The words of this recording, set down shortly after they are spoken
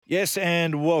Yes,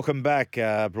 and welcome back.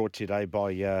 Brought to you today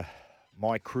by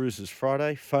My Cruises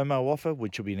Friday FOMO offer,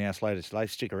 which will be announced later today.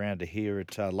 Stick around to hear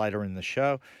it later in the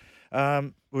show.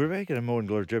 We're back at a Morning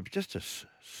Glory Jeopardy. Just a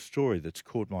story that's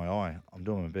caught my eye. I'm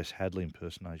doing my best Hadley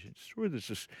impersonation. A story that's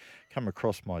just come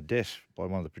across my desk by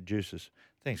one of the producers.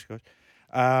 Thanks, guys.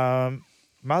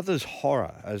 Mother's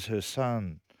horror as her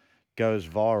son goes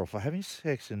viral for having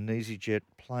sex in an EasyJet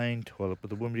plane toilet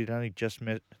with a woman he'd only just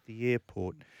met at the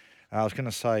airport. I was going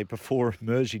to say before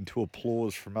emerging to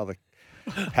applause from other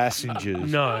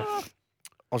passengers. No. I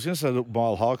was going to say the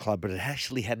Mile High Club, but it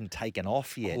actually hadn't taken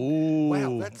off yet. Ooh.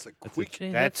 Wow, that's a quick...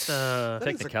 That's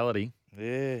technicality.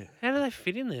 Yeah. How do they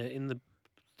fit in there, in the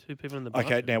two people in the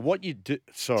bathroom? Okay, now what you do...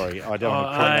 Sorry, I don't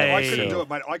want to I couldn't do it,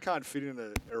 mate. I can't fit in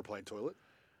an aeroplane toilet.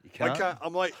 You can't? I can't.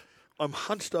 I'm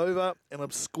hunched over and I'm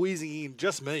squeezing in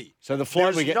just me. So the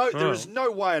flight we get... There is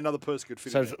no way another person could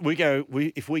fit in there.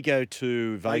 If we go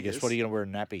to Vegas, what are you going to wear, a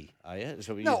nappy? Are you? Is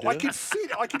that what no, you're doing?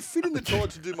 I could fit in the toilet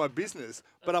to do my business,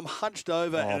 but I'm hunched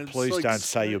over and it's please like don't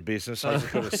say your business. I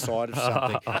just got a sight of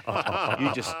something.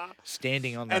 You're just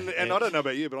standing on that. And I don't know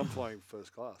about you, but I'm flying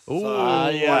first class. Ooh. So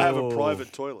I have a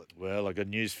private toilet. Well, I got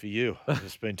news for you. I've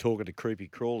just been talking to Creepy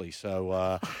Crawley.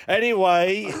 So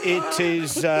anyway,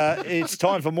 it's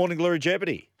time for Morning Glory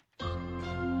Jeopardy.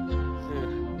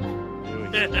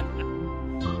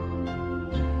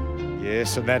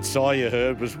 Yes, and that sigh you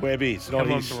heard was Webby. It's not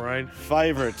his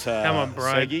favourite Come on,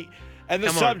 Brian. Seggy. And the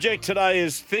subject today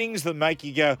is things that make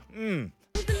you go,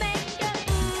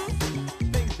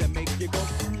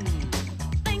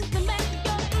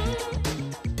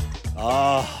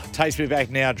 takes me back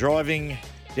now, driving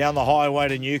down the highway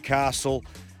to Newcastle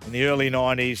in the early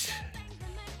 90s.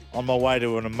 On my way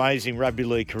to an amazing rugby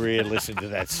league career, listen to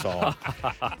that song.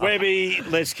 Webby,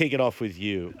 let's kick it off with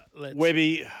you.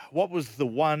 Webby, what was the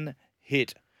one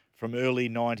hit from early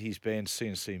 90s band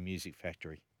CNC Music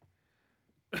Factory?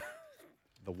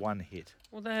 The one hit.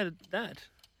 Well, they had that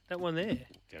one there.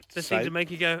 The say thing to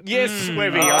make you go, yes,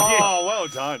 Webby. Oh, well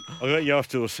done. I got you off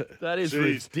to a... That is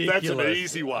Jeez, ridiculous. that's an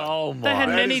easy one. Oh my! They had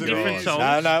many is different easy.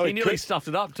 songs. No, He nearly stuffed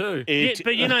it up too. Yeah,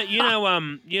 but you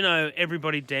know,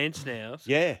 Everybody Dance Now.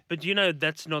 Yeah. But you know,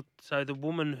 that's not. So the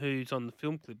woman who's on the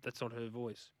film clip, that's not her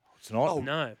voice. It's not? Oh,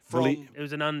 No, Milli, it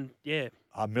was an Milli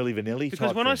Vanilli Because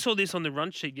type when I thing. saw this on the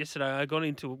run sheet yesterday, I went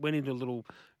into a little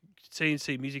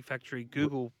CNC Music Factory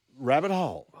Google Rabbit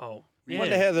hole. hole. I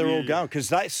wonder how they're all going. Because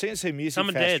CNC Music Some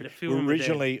are Factory dead. A few were of them are dead.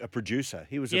 originally a producer.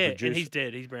 He was a producer. and he's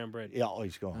dead. He's brown bread. Yeah,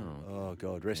 he's gone. Oh,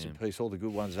 God, rest in peace. All the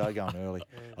good ones are going early.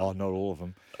 Oh, not all of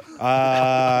them.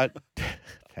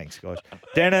 Thanks, guys.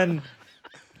 Denon,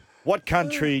 what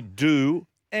country do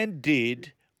and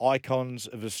did icons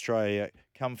of Australia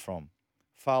come from?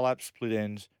 Far Lap, Split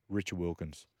Ends, Richard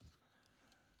Wilkins.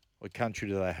 What country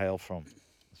do they hail from?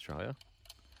 Australia.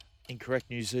 Incorrect,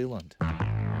 New Zealand.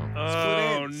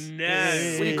 Oh, ends. no.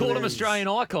 Well, you call them Australian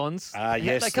icons.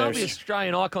 Yes, They can't be there's-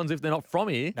 Australian icons if they're not from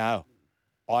here. No,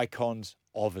 icons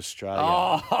of Australia.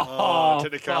 Oh,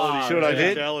 technicality. See what I did?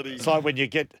 Technicality. It's like when you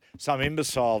get some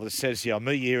imbecile that says, "Yeah, I'll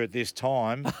meet you here at this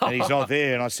time," and he's not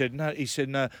there. And I said, "No." He said,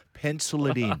 "No, pencil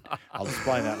it in." I'll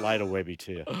explain that later, Webby,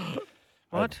 to you.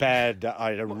 What? I had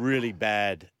a really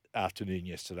bad afternoon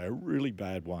yesterday, a really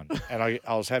bad one. And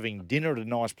I was having dinner at a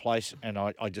nice place, and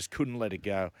I just couldn't let it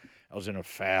go. I was in a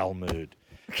foul mood.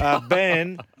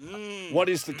 Ben, what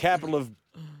is the capital of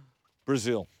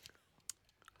Brazil?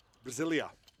 Brasilia.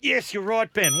 Yes, you're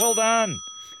right, Ben. Well done.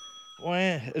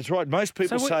 Well, it's right. Most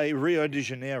people So say Rio de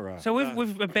Janeiro. So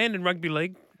we've abandoned rugby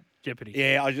league Jeopardy.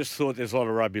 Yeah, I just thought there's a lot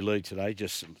of rugby league today.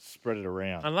 Just spread it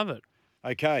around. I love it.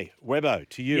 Okay, Webbo,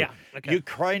 to you. Yeah, okay.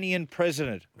 Ukrainian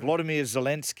President Volodymyr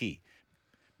Zelensky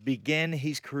began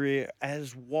his career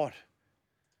as what?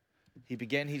 He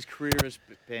began his career as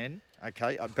Ben.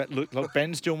 Okay, but look,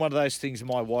 Ben's doing one of those things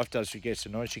my wife does. She gets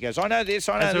annoyed. She goes, "I know this.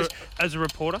 I know this." As a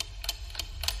reporter.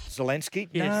 Zelensky?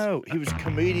 Yes. No, he was a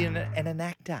comedian and an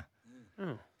actor.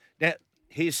 Oh. Now,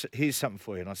 here's something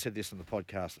for you, and I said this on the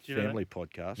podcast, you know family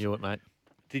podcast. You what, mate?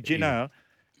 Did you know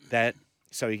that?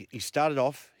 So he started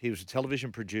off. He was a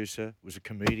television producer, was a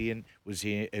comedian,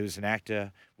 he was an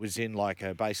actor, was in like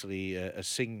basically a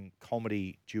sing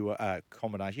comedy duo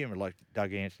combination, like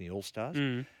Doug Anthony All Stars.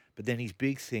 But then his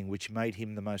big thing, which made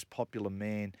him the most popular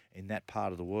man in that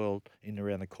part of the world, in and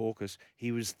around the Caucasus,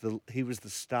 he was the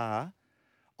star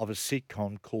of a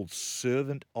sitcom called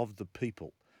Servant of the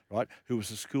People, right? Who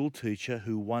was a school teacher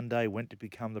who one day went to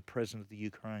become the president of the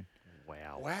Ukraine.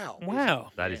 Wow.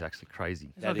 Wow. That is actually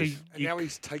crazy. That like is. And now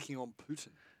he's taking on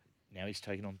Putin. Now he's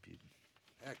taking on Putin.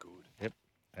 How good. Yep,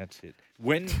 that's it.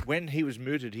 When he was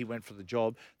mooted, he went for the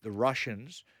job. The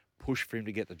Russians push for him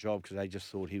to get the job because they just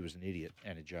thought he was an idiot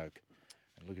and a joke.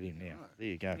 And look at him now. There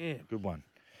you go. Yeah. Good one.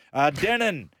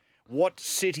 Denon, what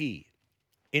city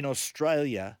in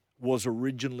Australia was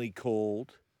originally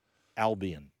called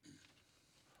Albion?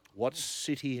 What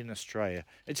city in Australia?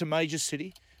 It's a major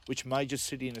city. Which major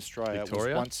city in Australia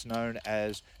Victoria? was once known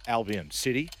as Albion?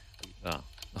 City? Oh,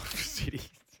 city.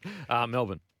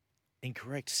 Melbourne.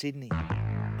 Incorrect. Sydney.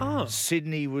 Oh.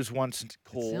 Sydney was once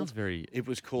called. Sounds very It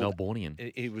was called Melbourneian.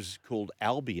 It was called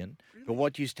Albion. But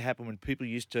what used to happen when people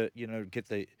used to, get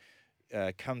the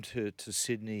come to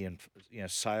Sydney and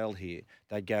sail here,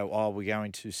 they'd go, "Oh, we're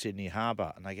going to Sydney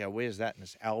Harbour," and they go, "Where's that?" And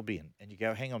it's Albion, and you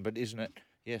go, "Hang on, but isn't it?"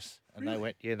 Yes, and they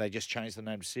went, "Yeah, they just changed the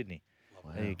name to Sydney."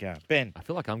 Wow. There you go, Ben. I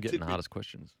feel like I'm getting the hardest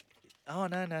questions. Oh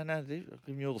no, I'm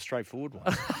giving you all the straightforward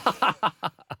ones.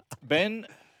 Ben,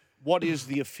 what is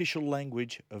the official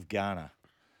language of Ghana?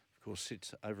 Of course,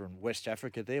 it's over in West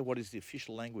Africa. There, what is the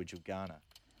official language of Ghana?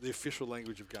 The official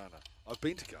language of Ghana. I've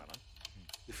been to Ghana.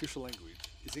 The official language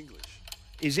is English.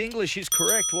 English is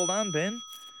correct. Well done, Ben.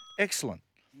 Excellent.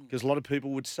 Because a lot of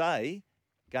people would say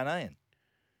Ghanaian,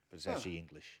 but it's actually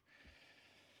English.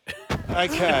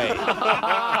 Okay.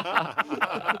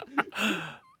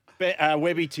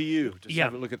 Webby, to you. Just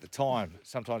have a look at the time.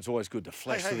 Sometimes always good to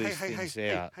flesh these things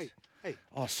out. Hey.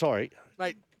 Oh, sorry.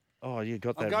 Mate, Oh, you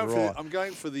got I'm that going right. I'm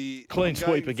going for the Clean I'm sweep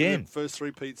going for the again. first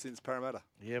three-peat since Parramatta.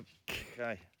 Yep.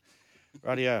 Okay.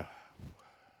 Radio.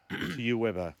 To you,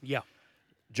 Webber. Yeah.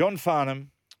 John Farnham,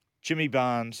 Jimmy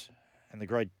Barnes, and the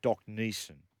great Doc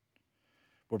Neeson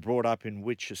were brought up in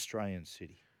which Australian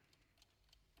city?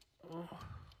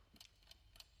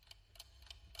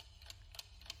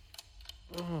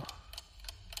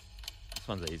 This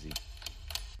one's easy.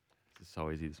 This is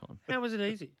so easy, this one. How was it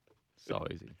easy? So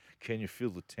easy. Can you feel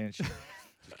the tension?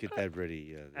 Just get that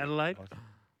ready. There. Adelaide?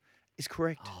 Is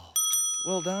correct.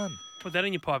 Well done. Put that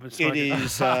in your pipe and smoke It it.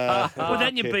 is. Put that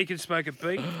in your beak and smoke it,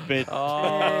 beak. But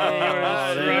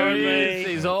Yeah, there you're it a is.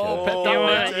 He's all pepped You up know now.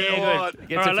 what? Yeah, good.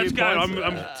 Gets All a right, let's few go. points.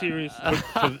 I'm serious.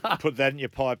 put that in your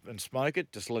pipe and smoke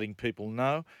it. Just letting people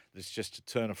know. It's just a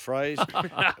turn of phrase.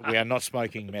 We are not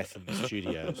smoking meth in the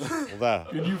studios. Although.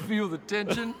 Can you feel the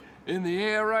tension in the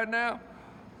air right now?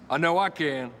 I know I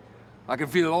can. I can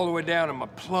feel it all the way down in my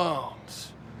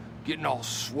plums, getting all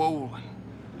swollen,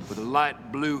 with a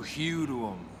light blue hue to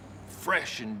them,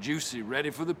 fresh and juicy, ready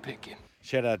for the picking.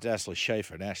 Shout out to Ashley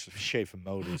Schaefer and Ashley Schaefer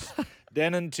Motors.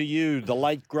 Denon, to you, the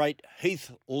late, great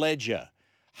Heath Ledger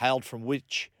hailed from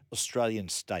which Australian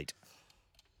state?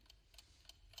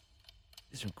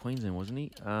 He's from Queensland, wasn't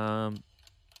he? I'll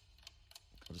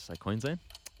just say Queensland.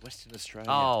 Western Australia.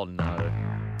 Oh, no.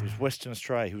 He was Western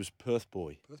Australia. He was a Perth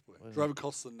boy. Drove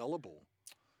across the Nullarbor.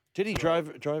 Did he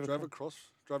drive Drove across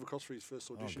for his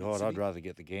first Oh, audition. God, I'd rather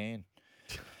get the GAN.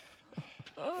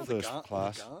 First Garn-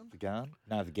 class. the Garn? The GAN?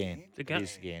 No, the GAN. The Garn? It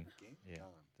is the GAN.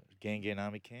 Yeah. Gan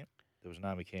Army Camp. There was an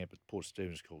army camp at Port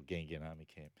Stevens called Gan Army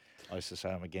Camp. I used to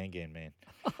say I'm a Gan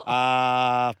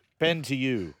man. Ben, to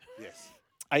you. Yes.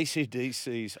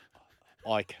 ACDC's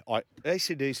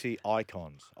ACDC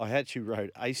icons. I actually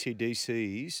wrote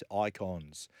ACDC's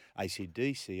icons.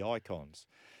 ACDC icons.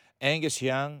 Angus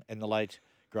Young and the late,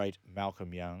 great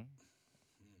Malcolm Young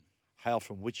hail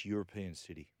from which European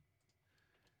city?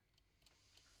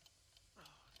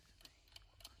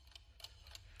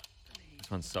 This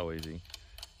one's so easy.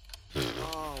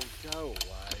 Oh, go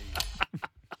away.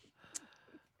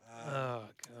 Oh, God.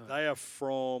 They are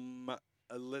from,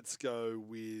 let's go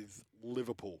with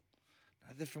Liverpool.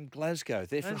 No, they're from Glasgow.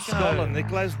 They're from Glasgow. Scotland. They're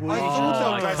Glaswegian. I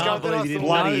thought they were I Glasgow, can't then I believe you didn't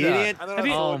thought- Bloody know that. idiot. And then Have I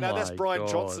you- thought, Oh no, that's my Brian God.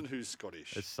 Johnson who's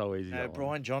Scottish. It's so easy. No, that one.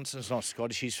 Brian Johnson's not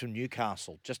Scottish. He's from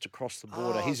Newcastle, just across the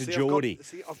border. Oh, He's a see, Geordie.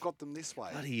 I've got them this way.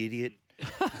 Bloody idiot.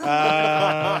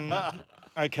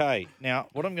 Okay, now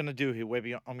what I'm going to do here,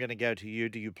 Webby, I'm going to go to you.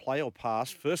 Do you play or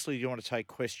pass? Firstly, do you want to take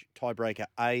tiebreaker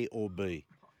A or B?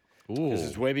 This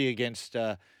is Ooh. Webby against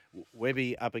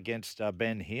Webby up against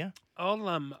Ben here. I'll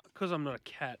because I'm not a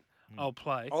cat. I'll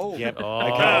play. Oh, Yep. Oh,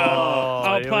 Okay.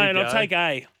 I'll here play we and I'll go. take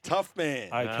A. tough man.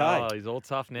 Okay. Oh, he's all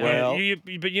tough now. Well-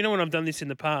 But you know when I've done this in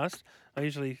the past, I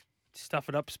usually stuff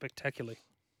it up spectacularly.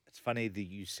 It's funny that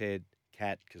you said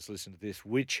cat because listen to this.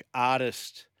 Which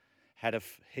artist had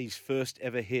his first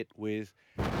ever hit with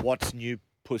 "What's New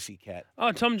Pussycat"?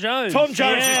 Oh, Tom Jones. Tom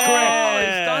Jones is correct. Oh,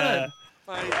 he's done it.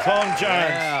 Mate, Tom Jones.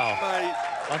 Wow. mate,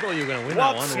 I thought you were going to win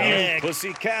that What's one. New Yeah.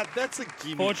 Pussycat? that's a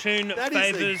gimme. Fortune That is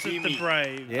a favours the gimme.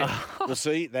 brave. Yeah. Well,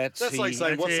 see, that's That's like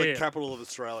saying, That's what's the it. capital of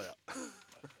Australia?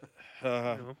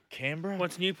 Canberra.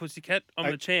 What's new, pussycat? I'm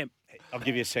I- the champ. I'll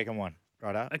give you a second one.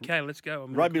 Righto. Okay, let's go.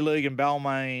 Rugby League and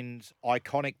Balmain's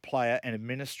iconic player and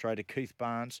administrator Keith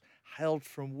Barnes hailed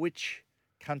from which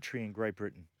country in Great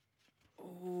Britain?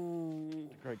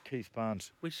 Great Keith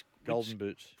Barnes. Which Golden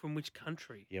boots. From which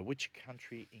country? Yeah, which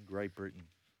country in Great Britain?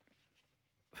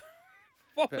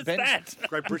 What was Ben's- that?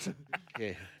 Great Britain.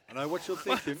 Yeah, I know what you're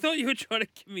I thinking. thought you were trying to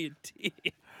give me a tip.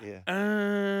 yeah.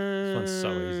 This one's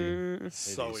so easy.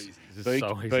 So is. easy. This is Beak,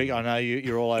 so easy. Beak, I know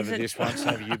you're all over it- this one.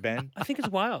 So have you, Ben. I think it's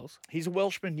Wales. He's a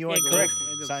Welshman. You ain't Yeah, correct.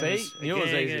 good. Same See? as- Knew it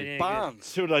was Yeah, easy. yeah, yeah, Barnes.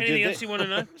 See what I Anything did else there? you want to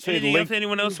know? See, Anything link- else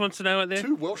anyone else wants to know out there?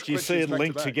 Two Welsh Do you see it questions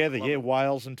linked back to back. together? Love Yeah, it.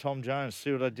 Wales and Tom Jones.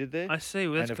 See what I did there? I see.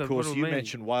 Well, that's and of good. course, What do you I mean?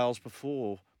 mentioned Wales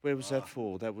before. Where was that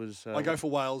for? That was. I go for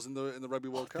Wales in the Rugby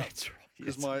World Cup That's right.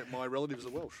 because yes. my relatives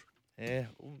are Welsh. Yeah,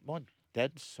 well, my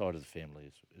dad's side of the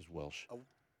family is Welsh. Oh.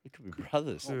 We could be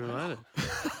brothers. We're related.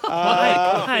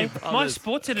 Uh, hey, my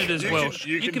sports editor's You can- Welsh.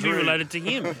 you You can could be dream. related to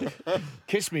him.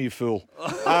 Kiss me, you fool.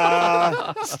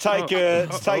 Let's take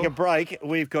a break.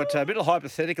 We've got a bit of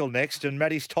hypothetical next, and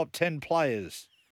Maddie's top 10 players.